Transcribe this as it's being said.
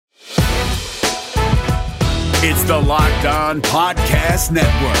It's the Locked On Podcast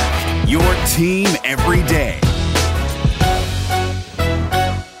Network, your team every day.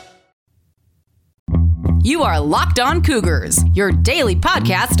 You are Locked On Cougars, your daily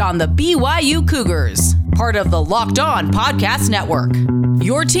podcast on the BYU Cougars, part of the Locked On Podcast Network,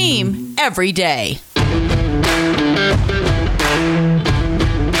 your team every day.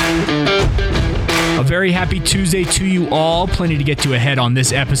 A very happy Tuesday to you all. Plenty to get to ahead on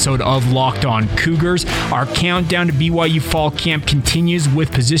this episode of Locked On Cougars. Our countdown to BYU Fall Camp continues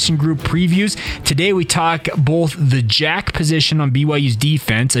with position group previews. Today we talk both the jack position on BYU's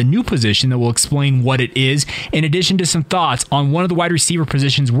defense, a new position that will explain what it is, in addition to some thoughts on one of the wide receiver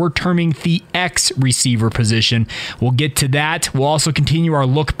positions we're terming the X receiver position. We'll get to that. We'll also continue our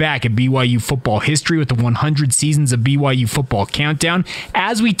look back at BYU football history with the 100 seasons of BYU football countdown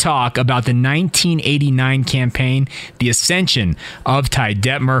as we talk about the 1989 campaign, the ascension of Ty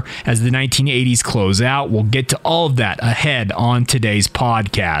Detmer as the 1980s close out. We'll get to all of that ahead on today's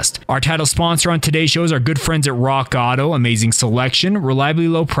podcast. Our title sponsor on today's show is our good friends at Rock Auto. Amazing selection, reliably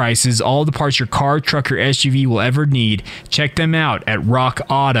low prices, all the parts your car, truck, or SUV will ever need. Check them out at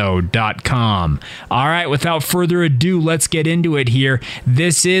rockauto.com. All right, without further ado, let's get into it here.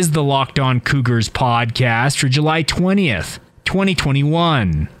 This is the Locked On Cougars podcast for July 20th,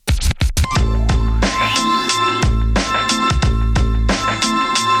 2021.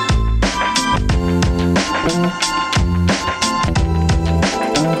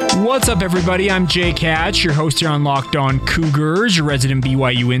 What's up, everybody? I'm Jake Hatch, your host here on Locked On Cougars, your resident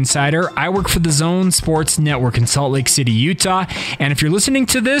BYU insider. I work for the Zone Sports Network in Salt Lake City, Utah. And if you're listening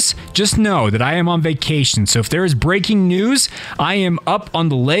to this, just know that I am on vacation. So if there is breaking news, I am up on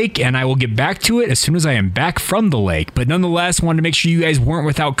the lake and I will get back to it as soon as I am back from the lake. But nonetheless, wanted to make sure you guys weren't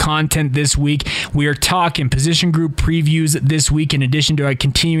without content this week. We are talking position group previews this week, in addition to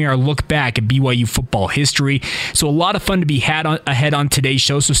continuing our look back at BYU football history. So a lot of fun to be had ahead on today's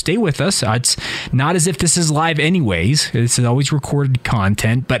show. So stay with us. It's not as if this is live anyways. This is always recorded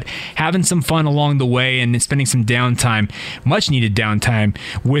content, but having some fun along the way and spending some downtime, much needed downtime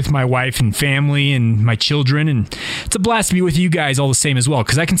with my wife and family and my children. And it's a blast to be with you guys all the same as well,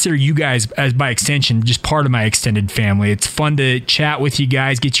 because I consider you guys, as by extension, just part of my extended family. It's fun to chat with you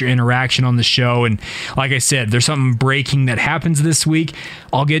guys, get your interaction on the show. And like I said, there's something breaking that happens this week.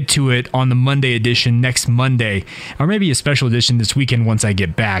 I'll get to it on the Monday edition next Monday, or maybe a special edition this weekend once I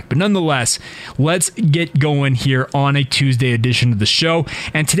get back. But nonetheless, let's get going here on a Tuesday edition of the show.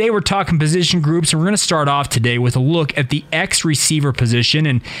 And today we're talking position groups, and we're going to start off today with a look at the X receiver position.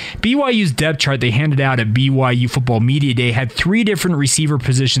 And BYU's depth chart they handed out at BYU Football Media Day had 3 different receiver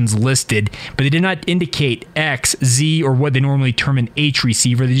positions listed, but they did not indicate X, Z, or what they normally term an H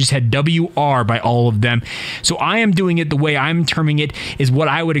receiver. They just had WR by all of them. So I am doing it the way I'm terming it is what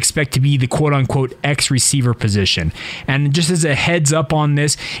I would expect to be the quote-unquote X receiver position. And just as a heads up on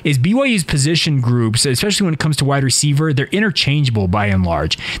this, is BYU's position groups, especially when it comes to wide receiver, they're interchangeable by and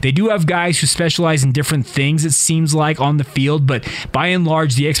large. They do have guys who specialize in different things, it seems like, on the field, but by and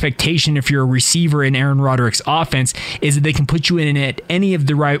large, the expectation if you're a receiver in Aaron Roderick's offense is that they can put you in at any of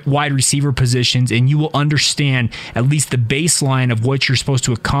the right wide receiver positions and you will understand at least the baseline of what you're supposed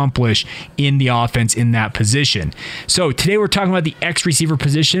to accomplish in the offense in that position. So today we're talking about the X receiver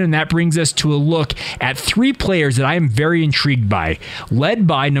position, and that brings us to a look at 3 players that I am very intrigued by, led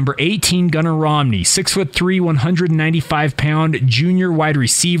by number 18, Gunnar Romney, 6'3", 195-pound junior wide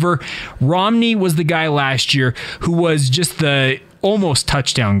receiver. Romney was the guy last year who was just the almost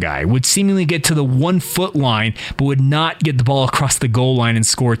touchdown guy, would seemingly get to the 1 foot line, but would not get the ball across the goal line and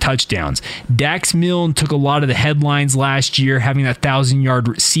score touchdowns. Dax Milne took a lot of the headlines last year, having that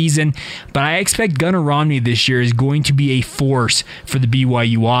 1,000-yard season, but I expect Gunnar Romney this year is going to be a force for the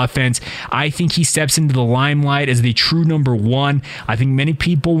BYU offense. I think he steps into the limelight as the true number 1. I think many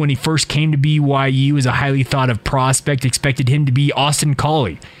people, when he first came to BYU as a highly thought of prospect, expected him to be Austin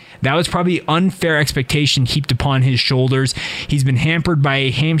Collie. That was probably unfair expectation heaped upon his shoulders. He's been hampered by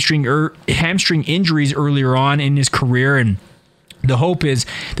hamstring injuries earlier on in his career, and the hope is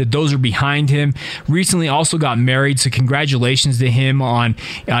that those are behind him. Recently also got married, so congratulations to him on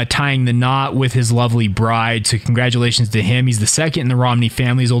tying the knot with his lovely bride. So congratulations to him. He's the second in the Romney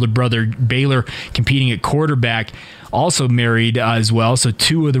family. His older brother Baylor competing at quarterback, also married as well. So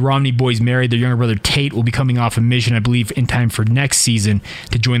 2 of the Romney boys married. Their younger brother Tate will be coming off a mission, I believe, in time for next season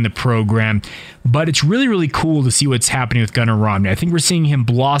to join the program. But it's really, really cool to see what's happening with Gunnar Romney. I think we're seeing him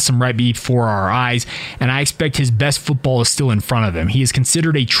blossom right before our eyes, and I expect his best football is still in front of of him. He is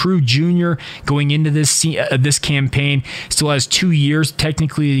considered a true junior going into this campaign. Still has 2 years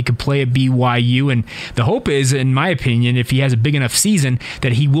technically he could play at BYU, and the hope is, in my opinion, if he has a big enough season,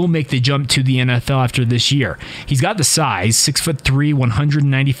 that he will make the jump to the NFL after this year. He's got the size, 6'3",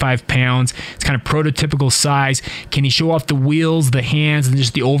 195 pounds. It's kind of prototypical size. Can he show off the wheels, the hands, and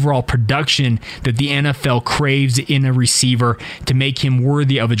just the overall production that the NFL craves in a receiver to make him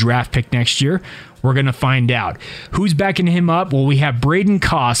worthy of a draft pick next year? We're going to find out. Who's backing him up? Well, we have Braden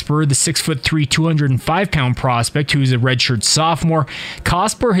Cosper, the 6'3", 205-pound prospect who's a redshirt sophomore.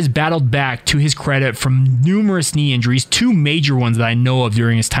 Cosper has battled back, to his credit, from numerous knee injuries, 2 major ones that I know of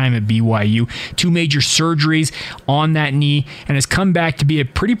during his time at BYU, 2 major surgeries on that knee, and has come back to be a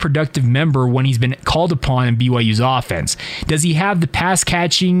pretty productive member when he's been called upon in BYU's offense. Does he have the pass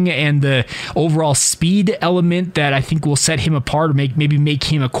catching and the overall speed element that I think will set him apart, or maybe make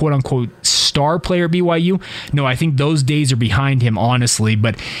him a quote-unquote star player at BYU? No, I think those days are behind him, honestly,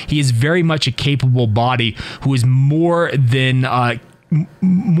 but he is very much a capable body who is more than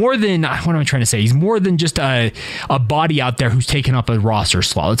what am I trying to say? He's more than just a body out there who's taken up a roster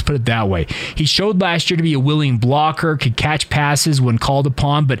slot. Let's put it that way. He showed last year to be a willing blocker, could catch passes when called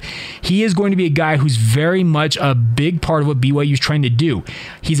upon, but he is going to be a guy who's very much a big part of what BYU is trying to do.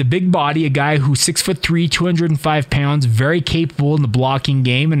 He's a big body, a guy who's 6'3", 205 pounds, very capable in the blocking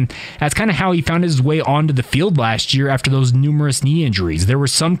game, and that's kind of how he found his way onto the field last year after those numerous knee injuries. There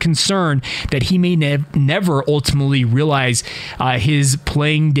was some concern that he may never ultimately realize his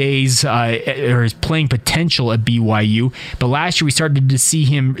playing days or his playing potential at BYU, but last year we started to see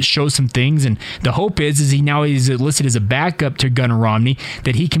him show some things, and the hope is he now is listed as a backup to Gunnar Romney,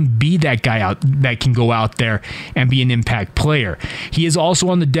 that he can be that guy out that can go out there and be an impact player. He is also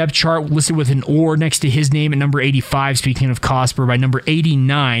on the depth chart listed with an or next to his name at number 85, speaking of Cosper, by number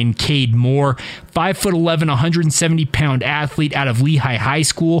 89, Cade Moore, 5'11", 170-pound athlete out of Lehigh High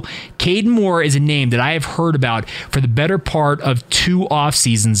School. Cade Moore is a name that I have heard about for the better part of 2 off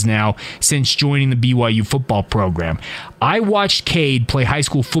seasons now since joining the BYU football program. I watched Cade play high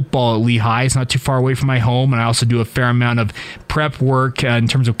school football at Lehigh. It's not too far away from my home, and I also do a fair amount of prep work in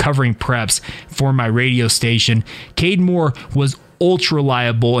terms of covering preps for my radio station. Cade Moore was ultra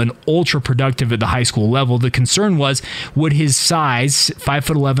reliable and ultra productive at the high school level. The concern was, would his size,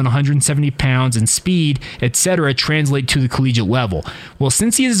 5'11", 170 pounds, and speed, etc., translate to the collegiate level? Well,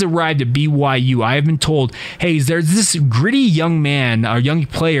 since he has arrived at BYU, I have been told, hey, there's this gritty young man, or young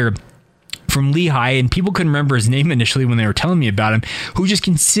player from Lehigh, and people couldn't remember his name initially when they were telling me about him, who just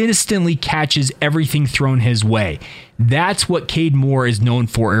consistently catches everything thrown his way. That's what Cade Moore is known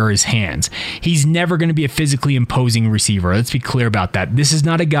for, are his hands. He's never going to be a physically imposing receiver. Let's be clear about that. This is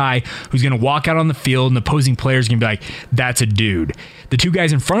not a guy who's going to walk out on the field and the opposing players are going to be like, that's a dude. The 2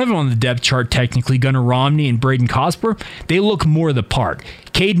 guys in front of him on the depth chart, technically, Gunnar Romney and Braden Cosper, they look more the part.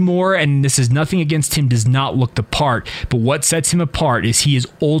 Cade Moore, and this is nothing against him, does not look the part, but what sets him apart is he is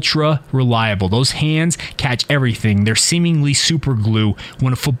ultra reliable. Those hands catch everything. They're seemingly super glue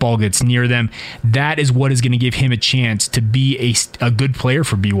when a football gets near them. That is what is going to give him a chance to be a good player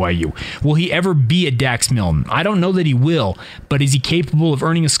for BYU. Will he ever be a Dax Milne? I don't know that he will, but is he capable of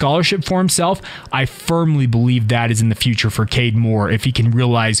earning a scholarship for himself? I firmly believe that is in the future for Cade Moore if he can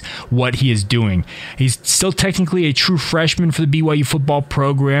realize what he is doing. He's still technically a true freshman for the BYU football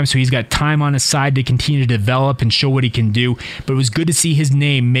program, so he's got time on his side to continue to develop and show what he can do, but it was good to see his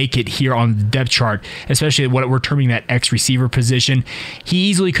name make it here on the depth chart, especially at what we're terming that X receiver position. He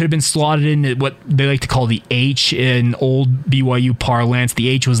easily could have been slotted in at what they like to call the H in old BYU parlance. The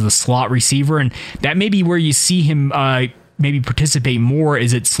H was the slot receiver, and that may be where you see him maybe participate more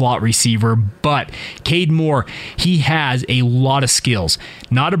is at slot receiver. But Cade Moore, he has a lot of skills.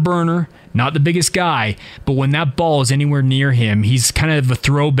 Not a burner, not the biggest guy, but when that ball is anywhere near him, he's kind of a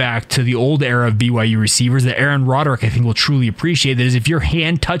throwback to the old era of BYU receivers that Aaron Roderick, I think, will truly appreciate. That is, if your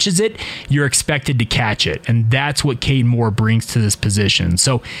hand touches it, you're expected to catch it, and that's what Cade Moore brings to this position.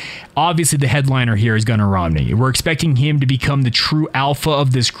 So obviously the headliner here is Gunnar Romney. We're expecting him to become the true alpha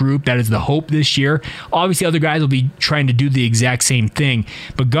of this group. That is the hope this year. Obviously other guys will be trying to do the exact same thing,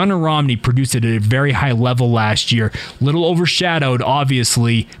 but Gunnar Romney produced it at a very high level last year, little overshadowed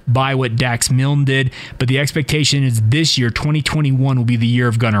obviously by what Dax Milne did, but the expectation is this year, 2021, will be the year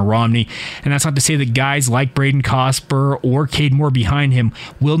of Gunnar Romney, and that's not to say that guys like Braden Cosper or Cade Moore behind him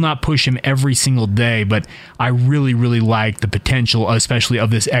will not push him every single day, but I really, really like the potential, especially of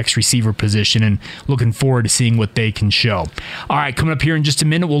this X receiver position, and looking forward to seeing what they can show. All right, coming up here in just a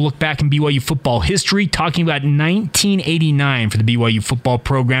minute, we'll look back in BYU football history, talking about 1989 for the BYU football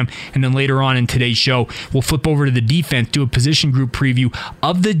program, and then later on in today's show, we'll flip over to the defense, do a position group preview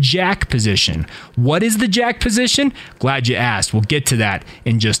of the Jack position. What is the jack position? Glad you asked. We'll get to that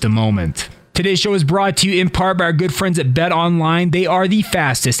in just a moment. Today's show is brought to you in part by our good friends at Bet Online. They are the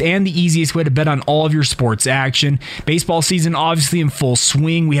fastest and the easiest way to bet on all of your sports action. Baseball season obviously in full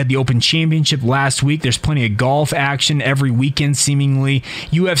swing. We had the Open Championship last week. There's plenty of golf action every weekend seemingly.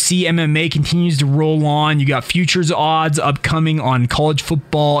 UFC, MMA continues to roll on. You got futures odds upcoming on college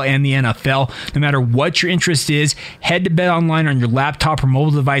football and the NFL. No matter what your interest is, head to Bet Online on your laptop or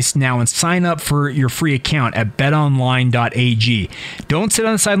mobile device now and sign up for your free account at betonline.ag. Don't sit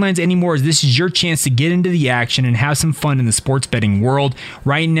on the sidelines anymore, as this is your chance to get into the action and have some fun in the sports betting world.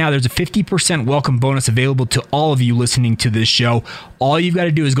 Right now, there's a 50% welcome bonus available to all of you listening to this show. All you've got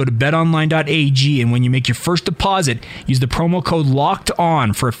to do is go to betonline.ag, and when you make your first deposit, use the promo code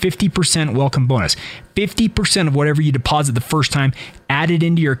LOCKEDON for a 50% welcome bonus. 50% of whatever you deposit the first time added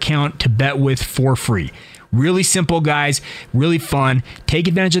into your account to bet with for free. Really simple, guys. Really fun. Take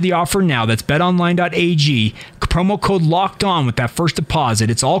advantage of the offer now. That's betonline.ag. Promo code locked on with that first deposit.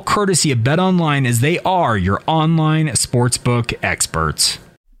 It's all courtesy of BetOnline, as they are your online sportsbook experts.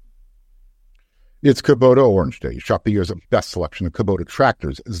 It's Kubota Orange Day. Shop the year's best selection of Kubota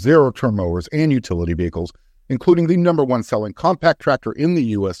tractors, zero-turn mowers, and utility vehicles, including the #1 selling compact tractor in the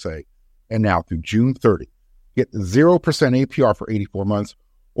USA. And now through June 30, get 0% APR for 84 months,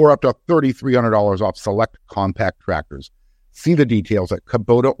 or up to $3,300 off select compact tractors. See the details at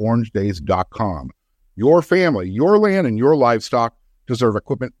KubotaOrangeDays.com. Your family, your land, and your livestock deserve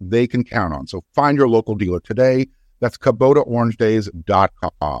equipment they can count on. So find your local dealer today. That's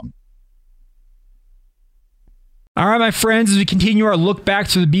KubotaOrangeDays.com. All right, my friends, as we continue our look back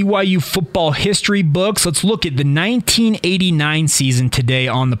to the BYU football history books, let's look at the 1989 season today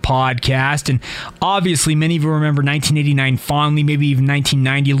on the podcast. And obviously, many of you remember 1989 fondly, maybe even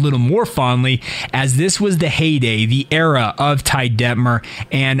 1990 a little more fondly, as this was the heyday, the era of Ty Detmer.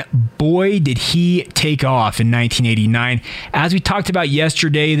 And boy, did he take off in 1989. As we talked about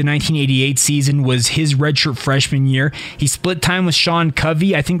yesterday, the 1988 season was his redshirt freshman year. He split time with Sean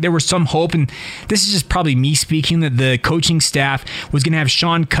Covey. I think there was some hope, and this is just probably me speaking, that the coaching staff was going to have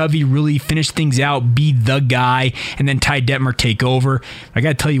Sean Covey really finish things out, be the guy, and then Ty Detmer take over. I got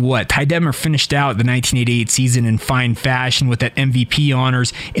to tell you what, Ty Detmer finished out the 1988 season in fine fashion with that MVP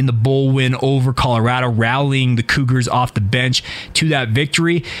honors in the bowl win over Colorado, rallying the Cougars off the bench to that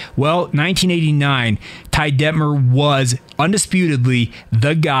victory. Well, 1989, Ty Detmer was undisputedly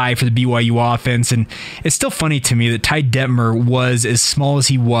the guy for the BYU offense, and it's still funny to me that Ty Detmer was as small as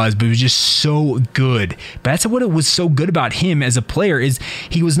he was, but he was just so good. But that's what it was so good about him as a player, is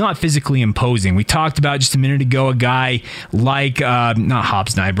he was not physically imposing. We talked about just a minute ago a guy like, not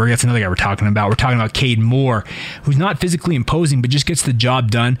Hobbs Nyberg, that's another guy we're talking about. We're talking about Cade Moore, who's not physically imposing, but just gets the job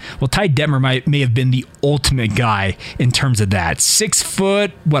done. Well, Ty Detmer may have been the ultimate guy in terms of that. 6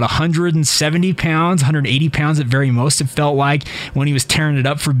 foot, 170 pounds, 180 pounds at very most, it felt like, when he was tearing it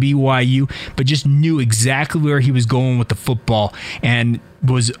up for BYU, but just knew exactly where he was going with the football and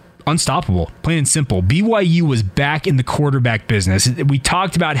was unstoppable, plain and simple. BYU was back in the quarterback business. We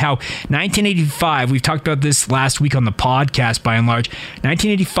talked about how 1985, we've talked about this last week on the podcast by and large,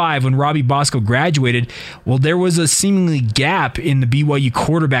 1985 when Robbie Bosco graduated, well, there was a seemingly gap in the BYU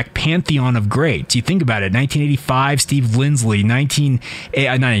quarterback pantheon of greats. You think about it, 1985, Steve Lindsley,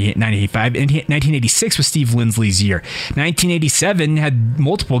 1986 was Steve Lindsley's year. 1987 had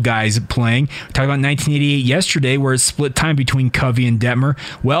multiple guys playing. We talked about 1988 yesterday, where it's split time between Covey and Detmer.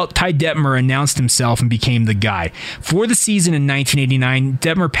 Well, Ty Detmer announced himself and became the guy. For the season in 1989,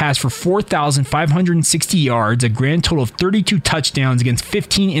 Detmer passed for 4,560 yards, a grand total of 32 touchdowns against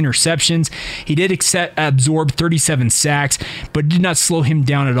 15 interceptions. He did absorb 37 sacks, but it did not slow him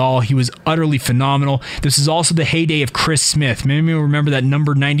down at all. He was utterly phenomenal. This is also the heyday of Chris Smith. Many of you remember that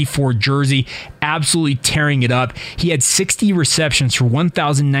number 94 jersey, absolutely tearing it up. He had 60 receptions for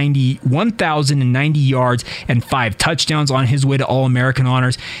 1,090 yards and 5 touchdowns on his way to All-American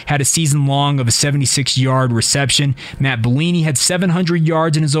honors. Had a season long of a 76-yard reception. Matt Bellini had 700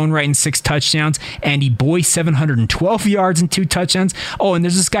 yards in his own right and 6 touchdowns. Andy Boyce, 712 yards and 2 touchdowns. Oh, and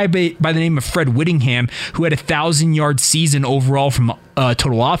there's this guy by the name of Fred Whittingham who had a 1,000-yard season overall from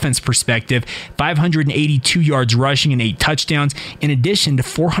total offense perspective, 582 yards rushing and 8 touchdowns, in addition to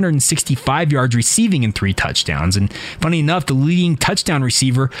 465 yards receiving and 3 touchdowns. And funny enough, the leading touchdown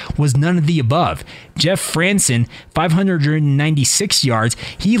receiver was none of the above. Jeff Franson, 596 yards.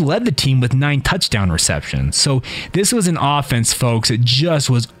 He led the team with 9 touchdown receptions. So this was an offense, folks, that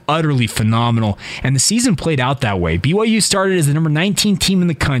just was utterly phenomenal, and the season played out that way. BYU started as the number 19 team in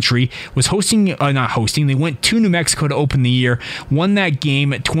the country, was they went to New Mexico to open the year, won that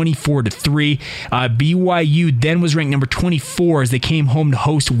game at 24-3. BYU then was ranked number 24 as they came home to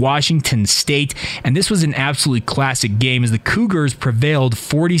host Washington State, and this was an absolutely classic game as the Cougars prevailed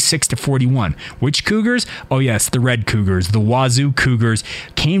 46-41. Which Cougars? Oh yes, the Red Cougars. The Wazoo Cougars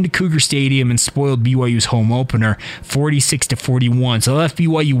came to Cougar Stadium and spoiled BYU's home opener 46-41. So they left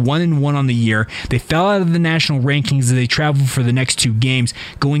BYU 1-1 on the year. They fell out of the national rankings as they traveled for the next two games,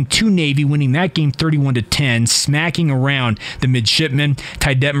 going to Navy, winning that game 31-10, smacking around the midshipmen.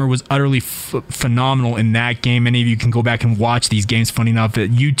 Ty Detmer was utterly phenomenal in that game. Many of you can go back and watch these games. Funny enough,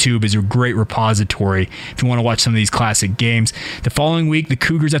 that YouTube is a great repository if you want to watch some of these classic games. The following week, the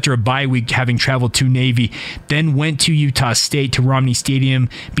Cougars, after a bye week, having traveled to Navy, then went to Utah State to Romney Stadium,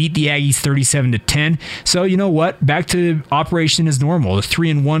 beat the Aggies 37-10. So you know what? Back to operation as normal. The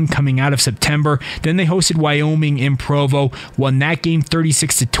 3-1 coming out of September. Then they hosted Wyoming in Provo, won that game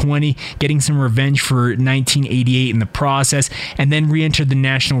 36-20, getting some revenge for 1988 in the process, and then re-entered the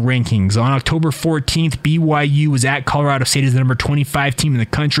national rankings. On October 14th, BYU was at Colorado State as the number 25 team in the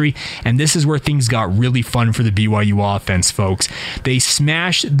country, and this is where things got really fun for the BYU offense, folks. They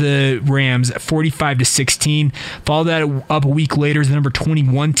smashed the Rams 45-16, followed that up a week later as the number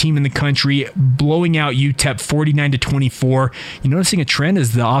 21 team in the country, blowing out UTEP 49-24. You're noticing a trend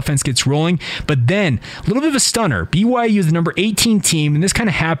as the offense gets rolling, but then a little bit of a stunner. BYU is the number 18 team, and this kind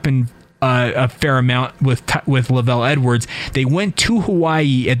of happened a fair amount with Lavelle Edwards. They went to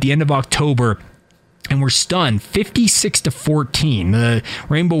Hawaii at the end of October and were stunned 56-14. The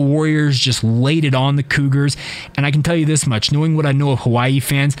Rainbow Warriors just laid it on the Cougars, and I can tell you this much, knowing what I know of Hawaii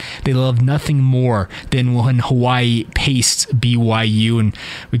fans, they love nothing more than when Hawaii paced BYU, and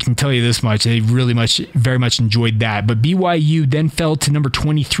we can tell you this much, they very much enjoyed that. But BYU then fell to number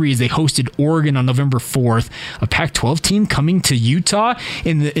 23 as they hosted Oregon on November 4th, a Pac-12 team coming to Utah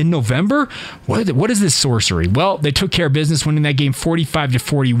in November. What is this sorcery? Well, they took care of business, winning that game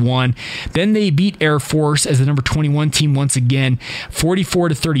 45-41. Then they beat Air Force as the number 21 team once again,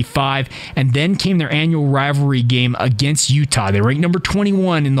 44-35, and then came their annual rivalry game against Utah. They ranked number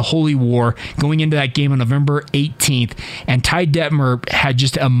 21 in the Holy War going into that game on November 18th, and Ty Detmer had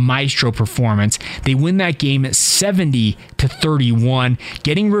just a maestro performance. They win that game at 70-31,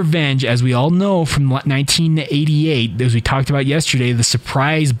 getting revenge, as we all know, from 1988, as we talked about yesterday, the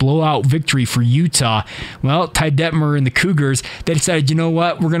surprise blowout victory for Utah. Well, Ty Detmer and the Cougars, they decided, you know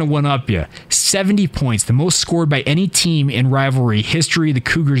what, we're going to one-up you. 70 points, the most scored by any team in rivalry history. The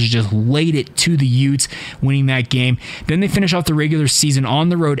Cougars just laid it to the Utes, winning that game. Then they finish off the regular season on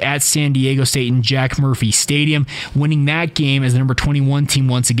the road at San Diego State in Jack Murphy Stadium, winning that game as the number 21 team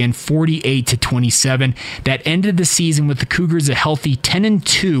once again, 48-27. That ended the season with the Cougars a healthy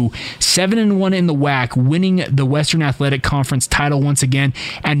 10-2, 7-1 in the WAC, winning the Western Athletic Conference title once again,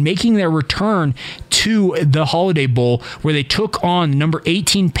 and making their return to the Holiday Bowl, where they took on number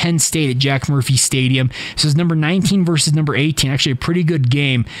 18 Penn State at Jack Murphy Stadium. This is number 19 versus number 18. Actually a pretty good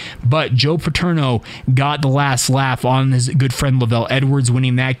game, but Joe Paterno got the last laugh on his good friend Lavelle Edwards,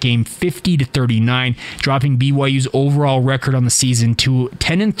 winning that game 50-39, dropping BYU's overall record on the season to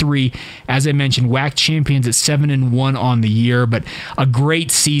 10-3. As I mentioned, WAC champions at 7-1 on the year, but a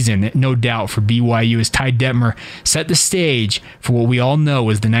great season, no doubt, for BYU as Ty Detmer set the stage for what we all know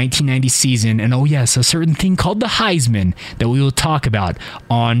is the 1990 season, and oh yes, a certain thing called the Heisman that we will talk about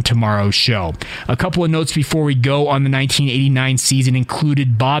on tomorrow's show. A couple of notes before we go on the 1989 season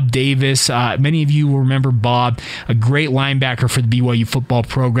included Bob Davis. Many of you will remember Bob, a great linebacker for the BYU football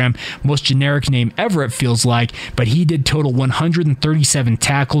program. Most generic name ever, it feels like, but he did total 137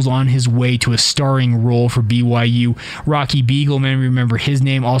 tackles on his way to a starring role for BYU. Rocky Beagle, many remember his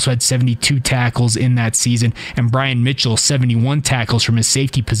name, also had 72 tackles in that season, and Brian Mitchell, 71 tackles from his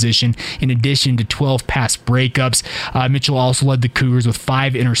safety position, in addition to 12 pass breakups. Mitchell also led the Cougars with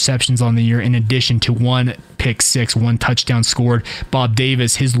 5 interceptions on the year, in addition to 1 pick six, 1 touchdown scored. Bob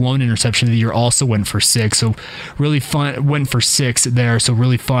Davis, his lone interception of the year, also went for 6. So really fun, went for 6 there. So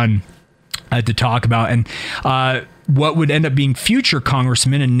really fun to talk about. And what would end up being future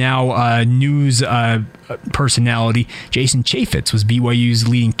congressman and now news personality, Jason Chaffetz, was BYU's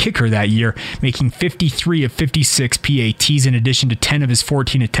leading kicker that year, making 53 of 56 PATs in addition to 10 of his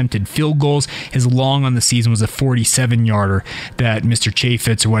 14 attempted field goals. His long on the season was a 47-yarder that Mr.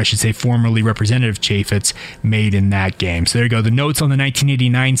 Chaffetz, or what I should say formerly Representative Chaffetz, made in that game. So there you go, the notes on the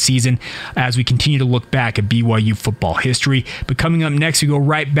 1989 season as we continue to look back at BYU football history. But coming up next, we go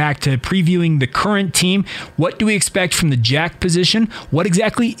right back to previewing the current team. What do we expect from the jack position? What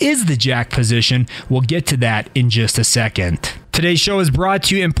exactly is the jack position? We'll get to that in just a second. Today's show is brought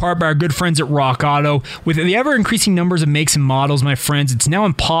to you in part by our good friends at Rock Auto. With the ever-increasing numbers of makes and models, my friends, it's now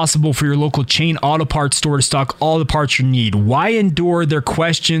impossible for your local chain auto parts store to stock all the parts you need. Why endure their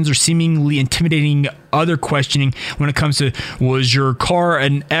questions or seemingly intimidating other questioning when it comes to, was your car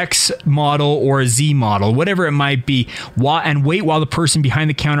an X model or a Z model, whatever it might be, and wait while the person behind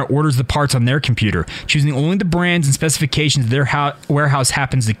the counter orders the parts on their computer, choosing only the brands and specifications their warehouse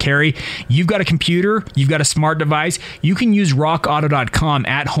happens to carry. You've got a computer, you've got a smart device, you can use rockauto.com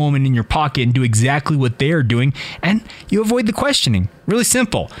at home and in your pocket and do exactly what they are doing, and you avoid the questioning. Really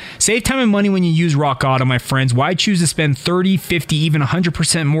simple. Save time and money when you use Rock Auto, my friends. Why choose to spend 30, 50, even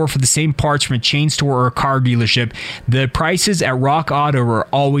 100% more for the same parts from a chain store or a car dealership? The prices at Rock Auto are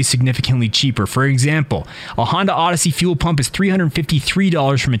always significantly cheaper. For example, a Honda Odyssey fuel pump is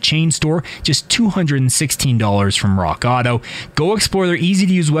 $353 from a chain store, just $216 from Rock Auto. Go explore their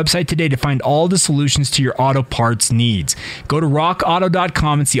easy-to-use website today to find all the solutions to your auto parts needs. Go to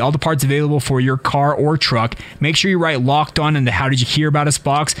rockauto.com and see all the parts available for your car or truck. Make sure you write Locked On in the How Did You Hear About Us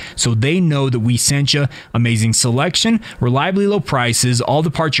box so they know that we sent you. Amazing selection, reliably low prices, all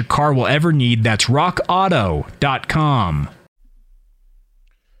the parts your car will ever need. That's rockauto.com.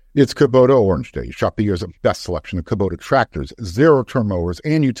 It's Kubota Orange Day. Shop the year's best selection of Kubota tractors, zero-turn mowers,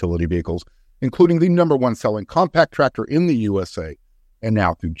 and utility vehicles, including the #1 selling compact tractor in the USA. And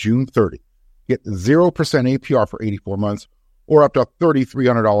now through June 30, get 0% APR for 84 months or up to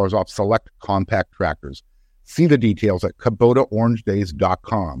 $3,300 off select compact tractors. See the details at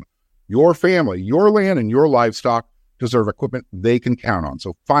KubotaOrangeDays.com. Your family, your land, and your livestock deserve equipment they can count on.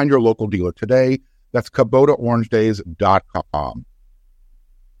 So find your local dealer today. That's KubotaOrangeDays.com.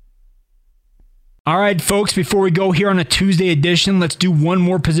 All right, folks, before we go here on a Tuesday edition, let's do one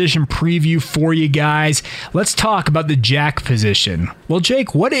more position preview for you guys. Let's talk about the jack position. Well,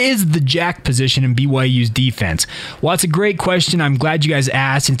 Jake, what is the jack position in BYU's defense? Well, it's a great question. I'm glad you guys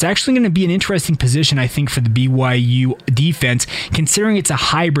asked. It's actually going to be an interesting position, I think, for the BYU defense, considering it's a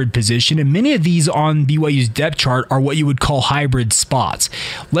hybrid position, and many of these on BYU's depth chart are what you would call hybrid spots.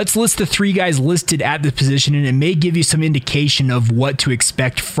 Let's list the three guys listed at the position, and it may give you some indication of what to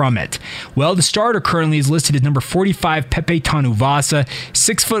expect from it. Well, the starter currently is listed as number 45, Pepe Tanuvasa,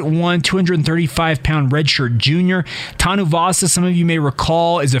 6'1", 235-pound redshirt junior. Tanuvasa, some of you may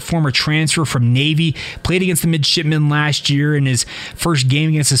recall, is a former transfer from Navy, played against the midshipmen last year in his first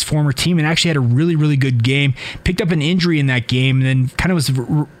game against his former team, and actually had a really, really good game. Picked up an injury in that game, and then kind of was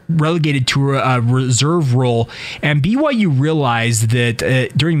relegated to a reserve role. And BYU realized that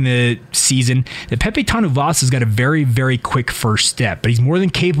during the season that Pepe Tanuvasa has got a very, very quick first step, but he's more than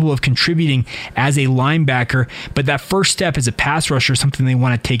capable of contributing as a linebacker. But that first step as a pass rusher is something they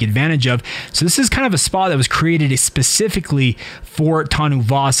want to take advantage of. So this is kind of a spot that was created specifically for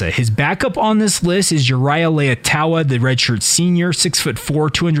Tanuvasa. His backup on this list is Uriah Leatawa, the redshirt senior,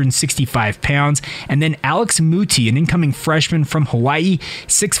 6'4", 265 pounds. And then Alex Muti, an incoming freshman from Hawaii,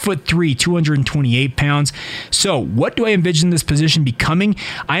 6'3", 228 pounds. So what do I envision this position becoming?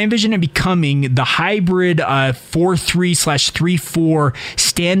 I envision it becoming the hybrid 4-3/3-4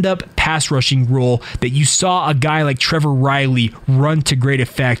 stand-up pass rushing role that you saw a guy like Trevor Riley run to great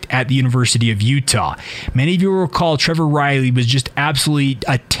effect at the University of Utah. Many of you will recall Trevor Riley was just absolutely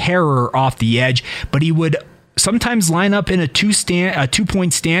a terror off the edge, but he would sometimes line up in a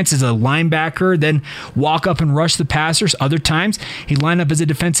two-point stance as a linebacker, then walk up and rush the passers. Other times, he'd line up as a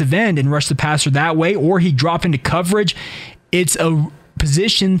defensive end and rush the passer that way, or he'd drop into coverage. It's a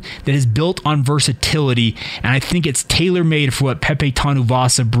position that is built on versatility, and I think it's tailor-made for what Pepe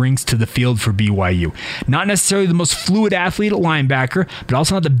Tanuvasa brings to the field for BYU. Not necessarily the most fluid athlete at linebacker, but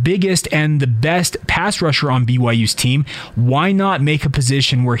also not the biggest and the best pass rusher on BYU's team. Why not make a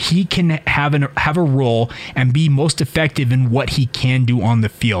position where he can have a role and be most effective in what he can do on the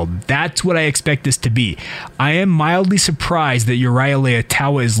field? That's what I expect this to be. I am mildly surprised that Uriah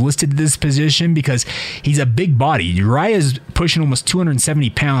Leatawa is listed at this position because he's a big body. Uriah is pushing almost 270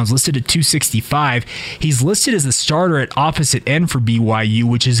 pounds, listed at 265. He's listed as the starter at opposite end for BYU,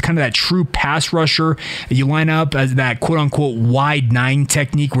 which is kind of that true pass rusher. You line up as that quote-unquote wide 9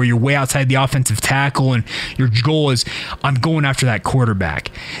 technique where you're way outside the offensive tackle and your goal is, I'm going after that quarterback.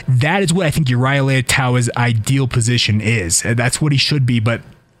 That is what I think Uriah Leatawa's ideal position is. That's what he should be, but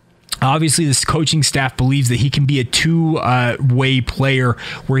obviously, this coaching staff believes that he can be a two-way player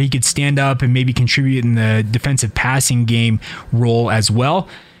where he could stand up and maybe contribute in the defensive passing game role as well.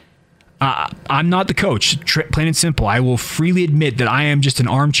 I'm not the coach, plain and simple. I will freely admit that I am just an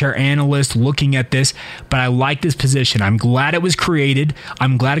armchair analyst looking at this, but I like this position. I'm glad it was created.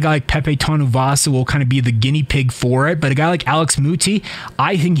 I'm glad a guy like Pepe Tonuvasa will kind of be the guinea pig for it, but a guy like Alex Muti,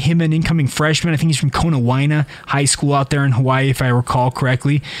 I think him an incoming freshman, I think he's from Konawaina High School out there in Hawaii, if I recall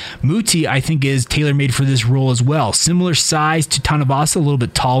correctly. Muti, I think, is tailor-made for this role as well. Similar size to Tonuvasa, a little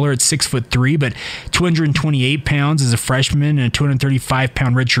bit taller at 6'3", but 228 pounds as a freshman and a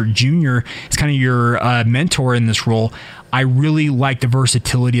 235-pound redshirt junior is kind of your mentor in this role. I really like the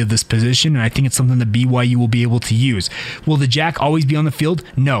versatility of this position, and I think it's something that BYU will be able to use. Will the Jack always be on the field?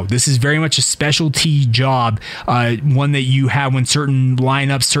 No. This is very much a specialty job, one that you have when certain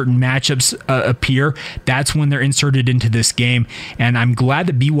lineups, certain matchups appear. That's when they're inserted into this game, and I'm glad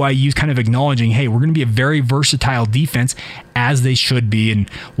that BYU is kind of acknowledging, hey, we're going to be a very versatile defense, as they should be, and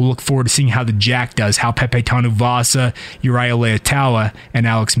we'll look forward to seeing how the Jack does, how Pepe Tonuvasa, Uriah Leatawa, and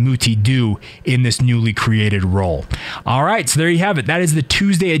Alex Muti do in this newly created role. All right, so there you have it. That is the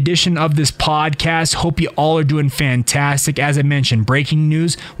Tuesday edition of this podcast. Hope you all are doing fantastic. As I mentioned, breaking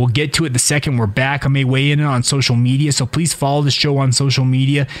news. We'll get to it the second we're back. I may weigh in on social media, so please follow the show on social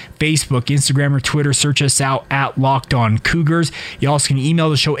media, Facebook, Instagram, or Twitter. Search us out at Locked On Cougars. You also can email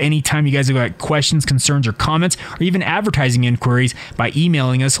the show anytime you guys have got questions, concerns, or comments, or even advertising inquiries by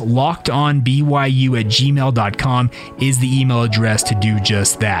emailing us. LockedOnBYU@gmail.com is the email address to do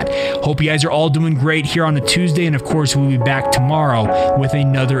just that. Hope you guys are all doing great here on a Tuesday, and of course we'll be back tomorrow with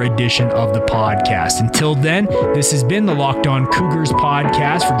another edition of the podcast. Until then, this has been the Locked On Cougars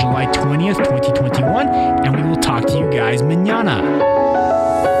podcast for July 20th, 2021, and we will talk to you guys mañana.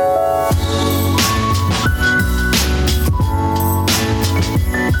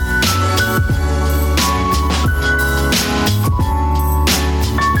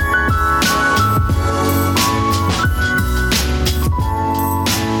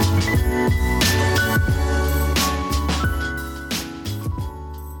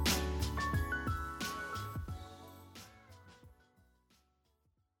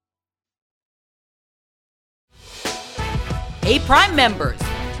 Hey, Prime members,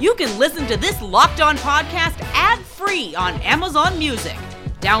 you can listen to this Locked On podcast ad-free on Amazon Music.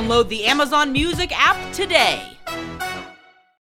 Download the Amazon Music app today.